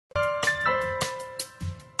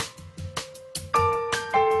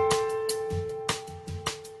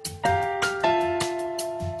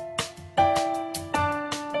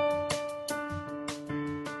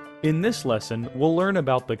In this lesson, we'll learn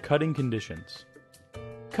about the cutting conditions.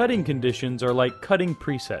 Cutting conditions are like cutting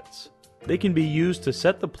presets. They can be used to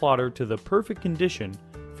set the plotter to the perfect condition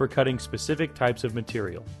for cutting specific types of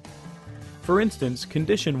material. For instance,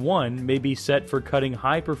 condition 1 may be set for cutting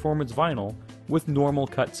high-performance vinyl with normal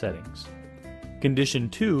cut settings. Condition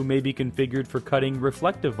 2 may be configured for cutting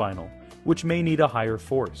reflective vinyl, which may need a higher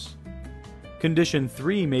force. Condition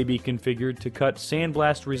 3 may be configured to cut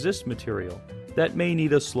sandblast resist material that may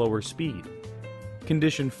need a slower speed.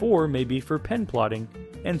 Condition 4 may be for pen plotting,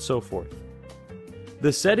 and so forth.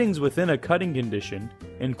 The settings within a cutting condition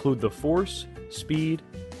include the force, speed,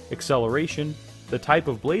 acceleration, the type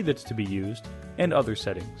of blade that's to be used, and other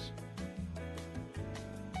settings.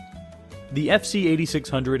 The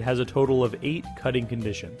FC8600 has a total of 8 cutting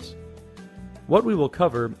conditions. What we will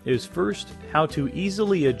cover is first how to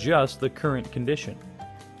easily adjust the current condition.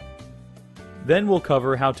 Then we'll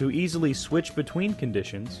cover how to easily switch between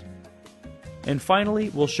conditions. And finally,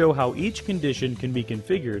 we'll show how each condition can be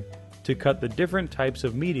configured to cut the different types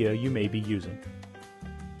of media you may be using.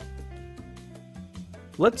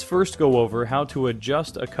 Let's first go over how to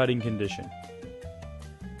adjust a cutting condition.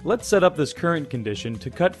 Let's set up this current condition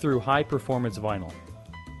to cut through high-performance vinyl.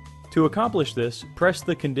 To accomplish this, press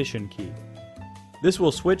the condition key. This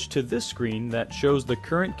will switch to this screen that shows the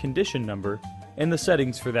current condition number and the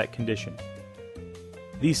settings for that condition.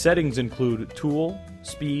 These settings include tool,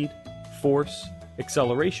 speed, force,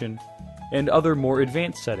 acceleration, and other more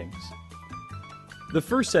advanced settings. The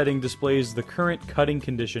first setting displays the current cutting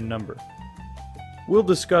condition number. We'll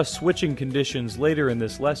discuss switching conditions later in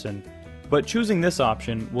this lesson, but choosing this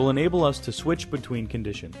option will enable us to switch between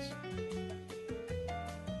conditions.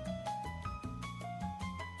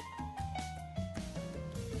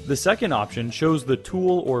 The second option shows the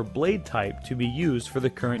tool or blade type to be used for the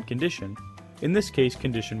current condition, in this case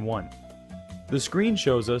condition 1. The screen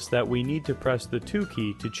shows us that we need to press the 2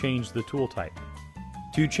 key to change the tool type.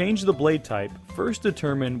 To change the blade type, first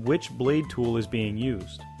determine which blade tool is being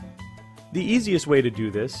used. The easiest way to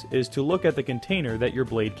do this is to look at the container that your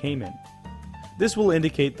blade came in. This will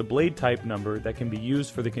indicate the blade type number that can be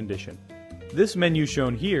used for the condition. This menu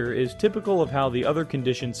shown here is typical of how the other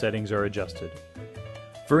condition settings are adjusted.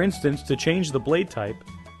 For instance, to change the blade type,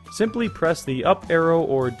 simply press the up arrow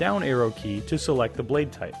or down arrow key to select the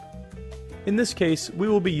blade type. In this case, we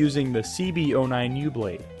will be using the CB09U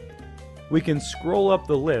blade. We can scroll up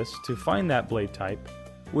the list to find that blade type,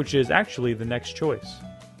 which is actually the next choice.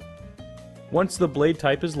 Once the blade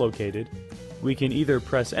type is located, we can either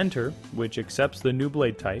press Enter, which accepts the new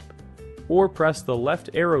blade type, or press the left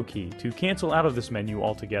arrow key to cancel out of this menu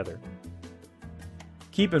altogether.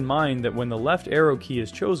 Keep in mind that when the left arrow key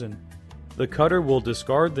is chosen, the cutter will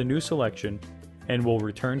discard the new selection and will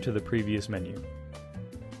return to the previous menu.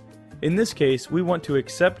 In this case, we want to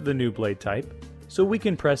accept the new blade type, so we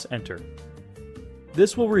can press Enter.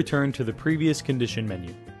 This will return to the previous condition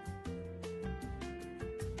menu.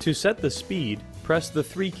 To set the speed, press the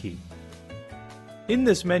 3 key. In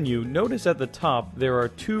this menu, notice at the top there are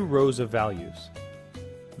 2 rows of values.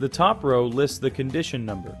 The top row lists the condition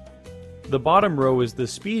number. The bottom row is the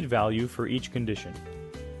speed value for each condition.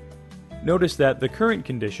 Notice that the current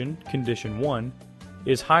condition, condition 1,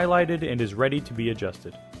 is highlighted and is ready to be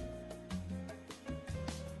adjusted.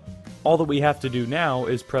 All that we have to do now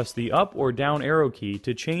is press the up or down arrow key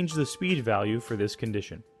to change the speed value for this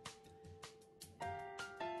condition.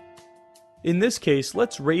 In this case,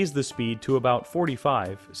 let's raise the speed to about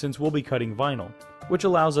 45 since we'll be cutting vinyl, which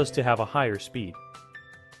allows us to have a higher speed.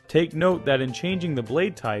 Take note that in changing the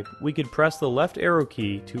blade type, we could press the left arrow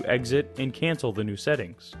key to exit and cancel the new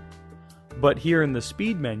settings. But here in the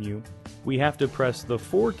speed menu, we have to press the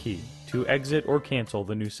 4 key to exit or cancel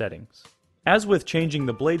the new settings. As with changing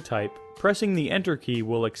the blade type, pressing the Enter key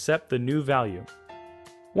will accept the new value.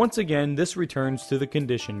 Once again, this returns to the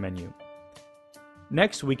condition menu.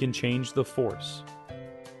 Next, we can change the force.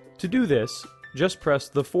 To do this, just press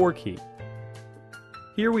the 4 key.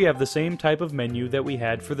 Here we have the same type of menu that we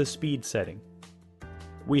had for the speed setting.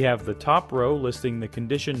 We have the top row listing the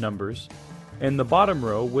condition numbers, and the bottom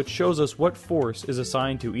row which shows us what force is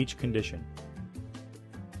assigned to each condition.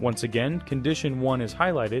 Once again, condition 1 is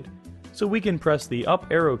highlighted, so we can press the up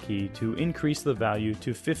arrow key to increase the value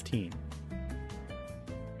to 15,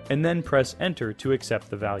 and then press Enter to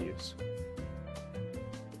accept the values.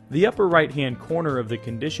 The upper right-hand corner of the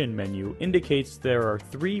condition menu indicates there are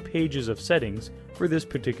 3 pages of settings for this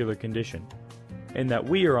particular condition, and that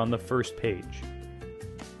we are on the first page.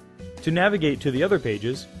 To navigate to the other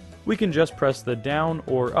pages, we can just press the down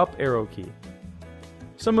or up arrow key.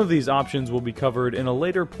 Some of these options will be covered in a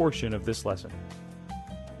later portion of this lesson.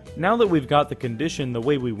 Now that we've got the condition the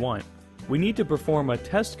way we want, we need to perform a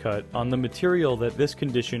test cut on the material that this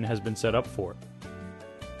condition has been set up for.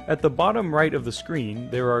 At the bottom right of the screen,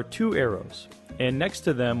 there are two arrows, and next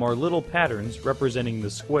to them are little patterns representing the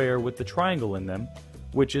square with the triangle in them,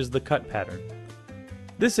 which is the cut pattern.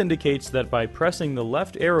 This indicates that by pressing the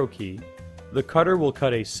left arrow key, the cutter will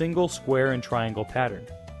cut a single square and triangle pattern.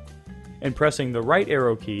 And pressing the right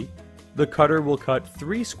arrow key, the cutter will cut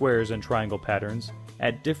 3 squares and triangle patterns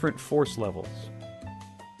at different force levels.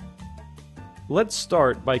 Let's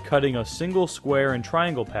start by cutting a single square and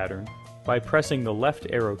triangle pattern by pressing the left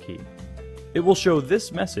arrow key. It will show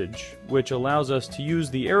this message, which allows us to use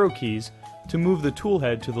the arrow keys to move the tool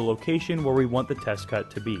head to the location where we want the test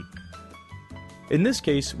cut to be. In this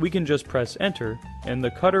case, we can just press Enter, and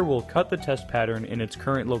the cutter will cut the test pattern in its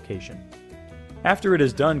current location. After it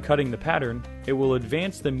is done cutting the pattern, it will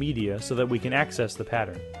advance the media so that we can access the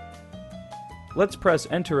pattern. Let's press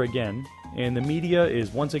Enter again, and the media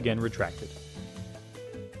is once again retracted.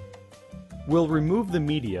 We'll remove the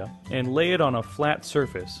media and lay it on a flat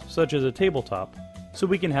surface, such as a tabletop, so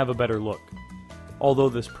we can have a better look, although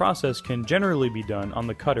this process can generally be done on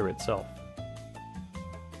the cutter itself.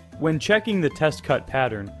 When checking the test cut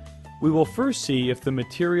pattern, we will first see if the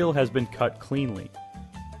material has been cut cleanly.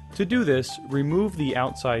 To do this, remove the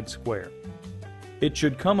outside square. It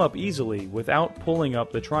should come up easily without pulling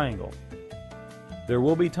up the triangle. There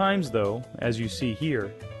will be times though, as you see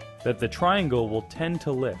here, that the triangle will tend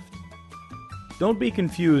to lift. Don't be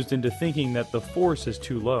confused into thinking that the force is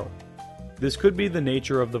too low. This could be the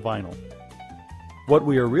nature of the vinyl. What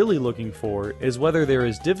we are really looking for is whether there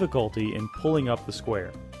is difficulty in pulling up the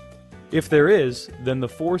square. If there is, then the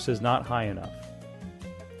force is not high enough.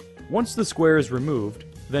 Once the square is removed,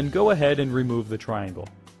 then go ahead and remove the triangle.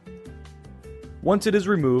 Once it is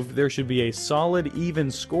removed, there should be a solid, even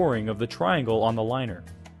scoring of the triangle on the liner.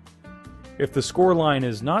 If the score line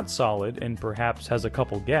is not solid and perhaps has a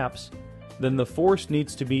couple gaps, then the force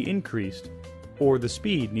needs to be increased, or the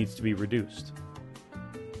speed needs to be reduced.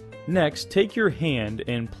 Next, take your hand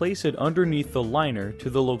and place it underneath the liner to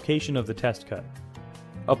the location of the test cut.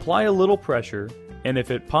 Apply a little pressure, and if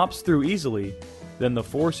it pops through easily, then the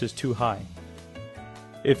force is too high.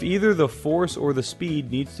 If either the force or the speed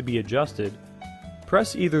needs to be adjusted,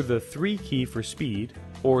 press either the 3 key for speed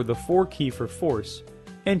or the 4 key for force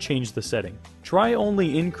and change the setting. Try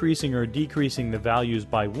only increasing or decreasing the values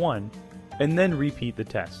by 1 and then repeat the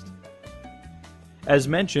test. As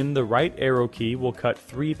mentioned, the right arrow key will cut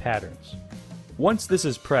 3 patterns. Once this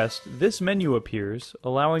is pressed, this menu appears,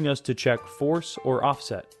 allowing us to check force or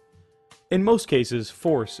offset. In most cases,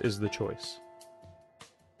 force is the choice.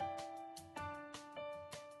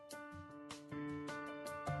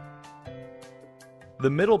 The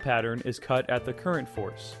middle pattern is cut at the current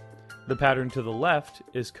force. The pattern to the left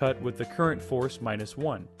is cut with the current force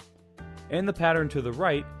 -1. And the pattern to the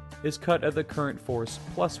right is cut at the current force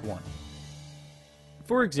 +1.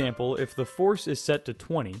 For example, if the force is set to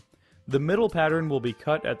 20, the middle pattern will be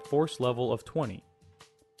cut at force level of 20.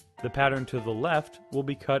 The pattern to the left will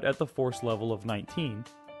be cut at the force level of 19,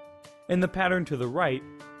 and the pattern to the right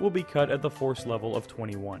will be cut at the force level of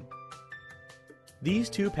 21.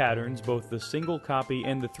 These two patterns, both the single copy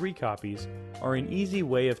and the 3 copies, are an easy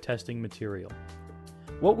way of testing material.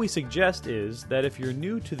 What we suggest is that if you're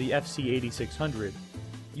new to the FC8600,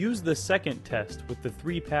 use the second test with the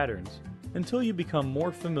 3 patterns until you become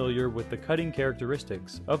more familiar with the cutting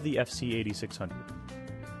characteristics of the FC8600.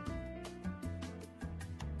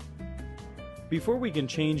 Before we can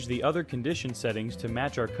change the other condition settings to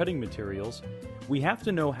match our cutting materials, we have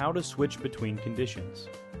to know how to switch between conditions.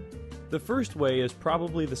 The first way is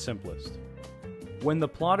probably the simplest. When the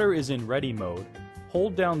plotter is in ready mode,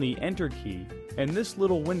 hold down the Enter key and this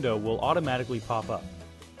little window will automatically pop up.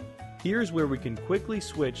 Here's where we can quickly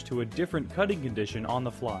switch to a different cutting condition on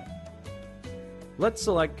the fly. Let's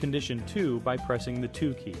select condition 2 by pressing the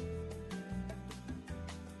 2 key.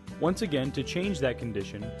 Once again, to change that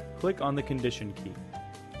condition, click on the condition key.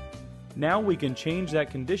 Now we can change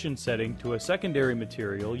that condition setting to a secondary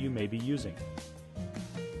material you may be using.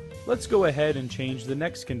 Let's go ahead and change the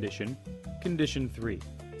next condition, condition 3.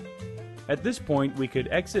 At this point, we could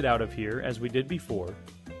exit out of here as we did before,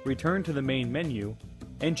 return to the main menu,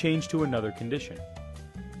 and change to another condition.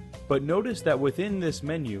 But notice that within this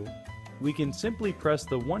menu, we can simply press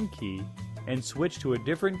the 1 key and switch to a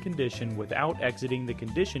different condition without exiting the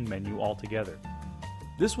condition menu altogether.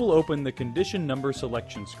 This will open the condition number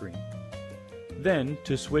selection screen. Then,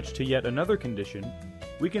 to switch to yet another condition,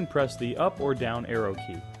 we can press the up or down arrow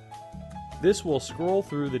key. This will scroll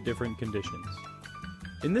through the different conditions.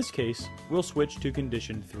 In this case, we'll switch to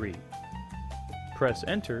condition 3. press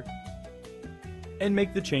enter and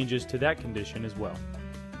make the changes to that condition as well.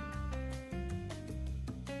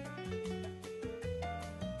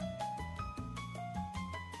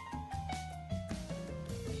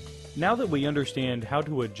 Now that we understand how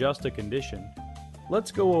to adjust a condition,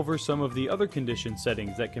 let's go over some of the other condition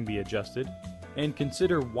settings that can be adjusted and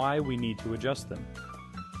consider why we need to adjust them.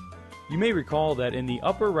 You may recall that in the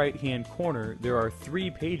upper right hand corner there are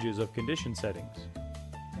 3 pages of condition settings.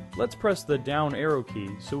 Let's press the down arrow key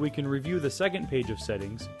so we can review the second page of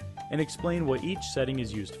settings and explain what each setting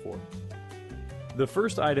is used for. The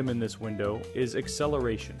first item in this window is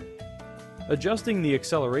acceleration. Adjusting the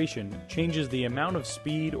acceleration changes the amount of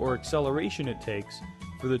speed or acceleration it takes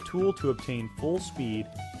for the tool to obtain full speed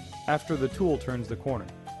after the tool turns the corner.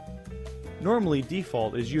 Normally,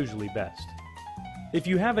 default is usually best. If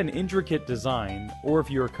you have an intricate design or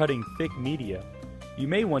if you are cutting thick media, you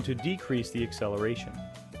may want to decrease the acceleration.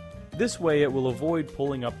 This way it will avoid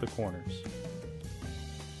pulling up the corners.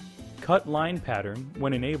 Cut line pattern,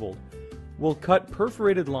 when enabled, will cut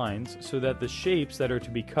perforated lines so that the shapes that are to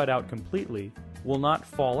be cut out completely will not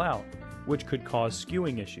fall out, which could cause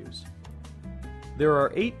skewing issues. There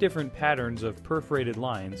are 8 different patterns of perforated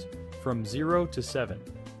lines from 0 to 7.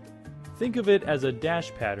 Think of it as a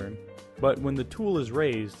dash pattern, but when the tool is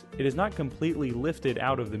raised, it is not completely lifted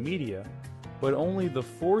out of the media, but only the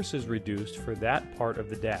force is reduced for that part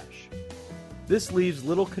of the dash. This leaves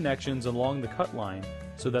little connections along the cut line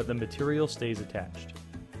so that the material stays attached.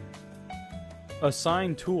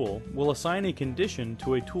 Assign tool will assign a condition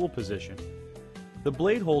to a tool position. The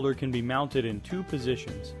blade holder can be mounted in 2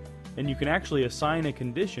 positions, and you can actually assign a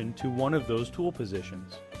condition to one of those tool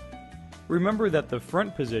positions. Remember that the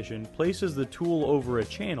front position places the tool over a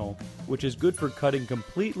channel, which is good for cutting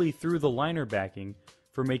completely through the liner backing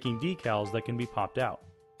for making decals that can be popped out.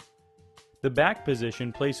 The back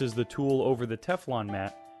position places the tool over the Teflon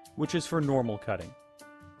mat, which is for normal cutting.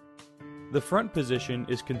 The front position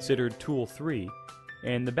is considered tool 3,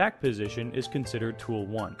 and the back position is considered tool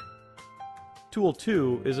 1. Tool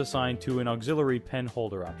 2 is assigned to an auxiliary pen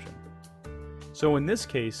holder option. So in this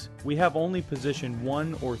case, we have only position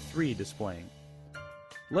 1 or 3 displaying.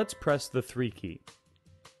 Let's press the 3 key.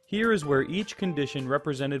 Here is where each condition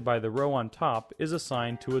represented by the row on top is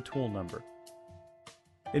assigned to a tool number.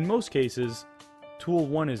 In most cases, tool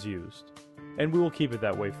 1 is used, and we will keep it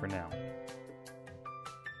that way for now.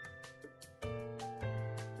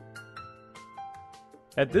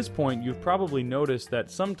 At this point, you've probably noticed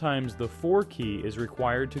that sometimes the 4 key is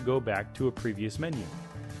required to go back to a previous menu.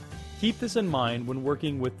 Keep this in mind when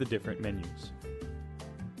working with the different menus.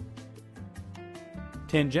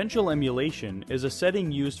 Tangential emulation is a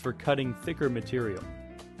setting used for cutting thicker material.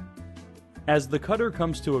 As the cutter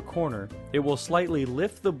comes to a corner, it will slightly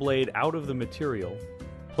lift the blade out of the material,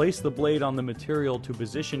 place the blade on the material to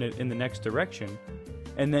position it in the next direction,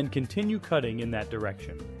 and then continue cutting in that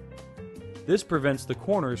direction. This prevents the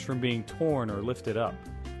corners from being torn or lifted up.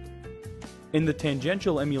 In the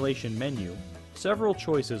tangential emulation menu, several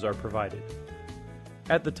choices are provided.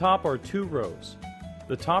 At the top are 2 rows,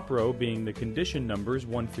 the top row being the condition numbers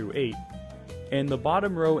 1 through 8, and the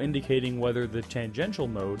bottom row indicating whether the tangential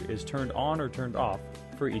mode is turned on or turned off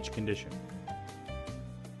for each condition.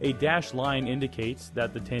 A dashed line indicates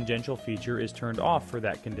that the tangential feature is turned off for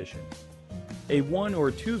that condition. A 1 or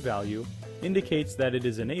 2 value indicates that it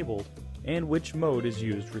is enabled and which mode is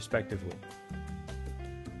used respectively.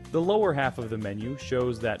 The lower half of the menu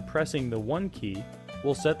shows that pressing the 1 key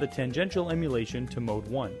will set the tangential emulation to mode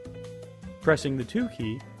 1. Pressing the 2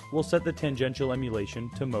 key will set the tangential emulation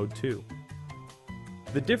to mode 2.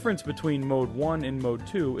 The difference between mode 1 and mode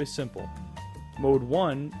 2 is simple. Mode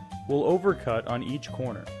 1 will overcut on each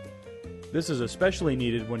corner. This is especially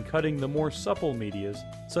needed when cutting the more supple medias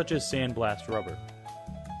such as sandblast rubber.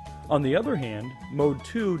 On the other hand, mode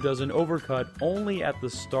 2 does an overcut only at the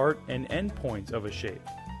start and end points of a shape.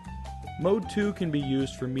 Mode 2 can be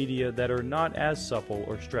used for media that are not as supple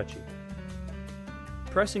or stretchy.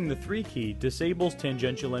 Pressing the 3 key disables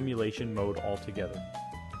tangential emulation mode altogether.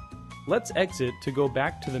 Let's exit to go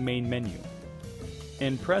back to the main menu,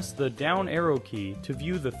 and press the down arrow key to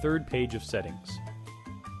view the 3rd page of settings.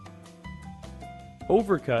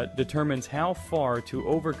 Overcut determines how far to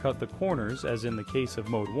overcut the corners, as in the case of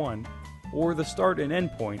mode 1, or the start and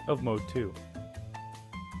end point of mode 2.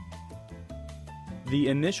 The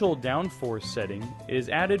initial downforce setting is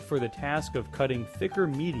added for the task of cutting thicker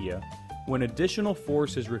media when additional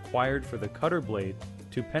force is required for the cutter blade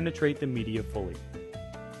to penetrate the media fully.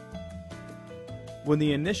 When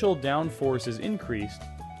the initial downforce is increased,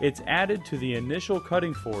 it's added to the initial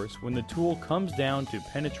cutting force when the tool comes down to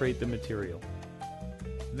penetrate the material.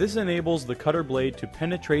 This enables the cutter blade to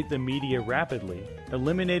penetrate the media rapidly,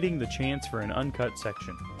 eliminating the chance for an uncut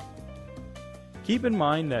section. Keep in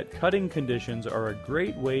mind that cutting conditions are a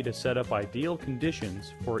great way to set up ideal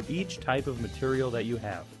conditions for each type of material that you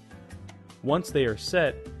have. Once they are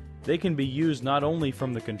set, they can be used not only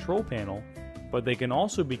from the control panel, but they can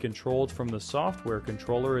also be controlled from the software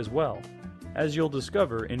controller as well, as you'll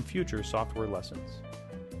discover in future software lessons.